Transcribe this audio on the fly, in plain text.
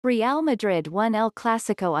Real Madrid won El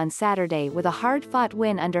Clasico on Saturday with a hard-fought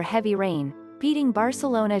win under heavy rain, beating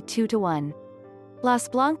Barcelona 2-1. Los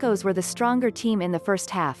Blancos were the stronger team in the first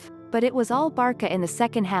half, but it was all Barca in the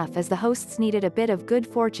second half as the hosts needed a bit of good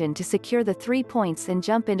fortune to secure the 3 points and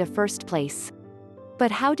jump into first place. But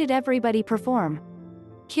how did everybody perform?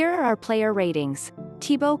 Here are our player ratings.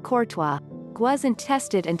 Thibaut Courtois wasn't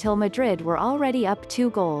tested until Madrid were already up 2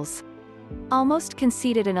 goals. Almost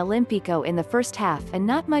conceded an Olympico in the first half and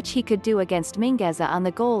not much he could do against Mingueza on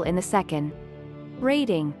the goal in the second.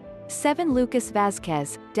 Rating: 7. Lucas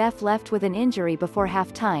Vázquez, def left with an injury before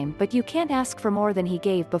half-time, but you can't ask for more than he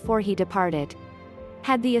gave before he departed.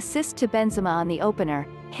 Had the assist to Benzema on the opener,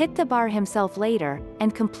 hit the bar himself later,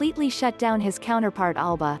 and completely shut down his counterpart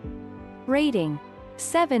Alba. Rating: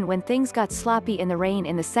 7. When things got sloppy in the rain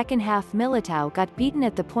in the second half, Militao got beaten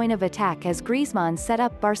at the point of attack as Griezmann set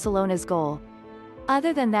up Barcelona's goal.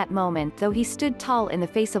 Other than that moment though, he stood tall in the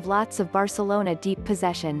face of lots of Barcelona deep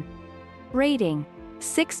possession. Rating: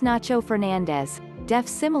 6. Nacho Fernandez, def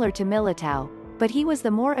similar to Militao, but he was the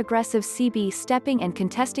more aggressive CB, stepping and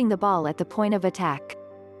contesting the ball at the point of attack.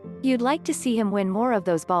 You'd like to see him win more of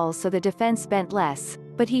those balls so the defense bent less,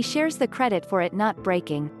 but he shares the credit for it not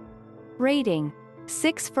breaking. Rating: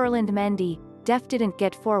 6. Ferland Mendy, def didn't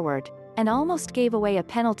get forward, and almost gave away a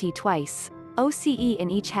penalty twice, OCE in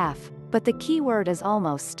each half, but the key word is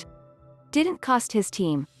almost. Didn't cost his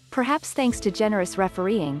team, perhaps thanks to generous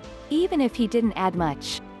refereeing, even if he didn't add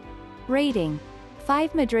much. Rating: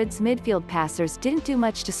 5. Madrid's midfield passers didn't do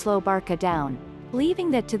much to slow Barca down, leaving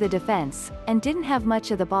that to the defense, and didn't have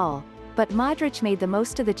much of the ball, but Modric made the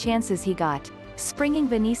most of the chances he got, springing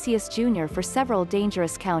Vinicius Jr. for several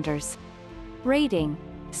dangerous counters. Rating: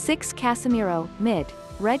 6. Casemiro, mid,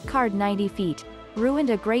 red card 90 feet,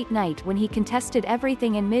 ruined a great night when he contested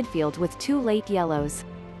everything in midfield with 2 late yellows.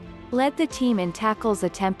 Led the team in tackles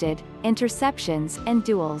attempted, interceptions, and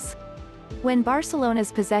duels. When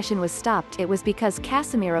Barcelona's possession was stopped, it was because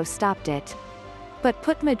Casemiro stopped it. But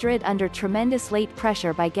put Madrid under tremendous late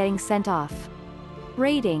pressure by getting sent off.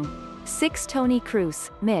 Rating: 6. Toni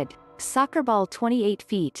Kroos, mid, soccer ball 28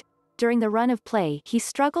 feet. During the run of play, he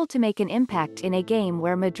struggled to make an impact in a game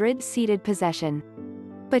where Madrid ceded possession.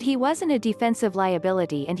 But he wasn't a defensive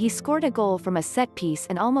liability, and he scored a goal from a set piece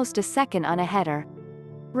and almost a second on a header.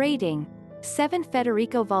 Rating: 7.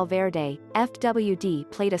 Federico Valverde, FWD,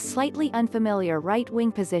 played a slightly unfamiliar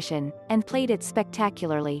right-wing position, and played it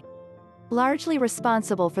spectacularly. Largely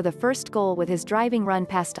responsible for the first goal with his driving run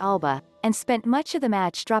past Alba, and spent much of the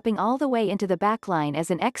match dropping all the way into the backline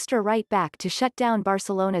as an extra right back to shut down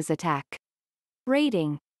Barcelona's attack.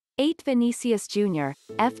 Rating: 8. Vinicius Jr.,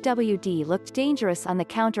 FWD, looked dangerous on the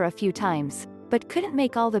counter a few times, but couldn't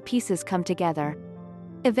make all the pieces come together.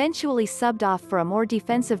 Eventually subbed off for a more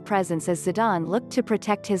defensive presence as Zidane looked to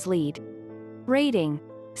protect his lead. Rating: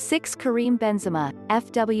 6. Karim Benzema,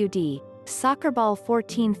 FWD, soccer ball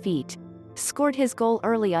 14 feet. Scored his goal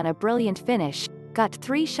early on a brilliant finish, got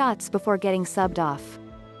 3 shots before getting subbed off.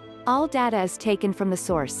 All data is taken from the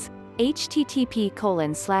source,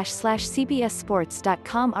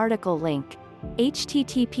 http://cbssports.com article link,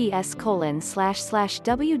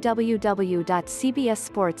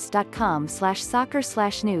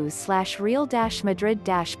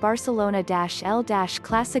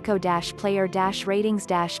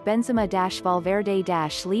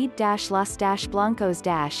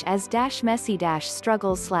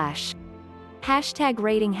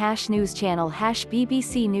 #rating #news channel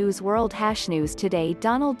 #BBC News World #news today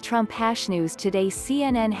Donald Trump #news today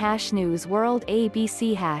CNN #news world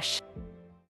ABC #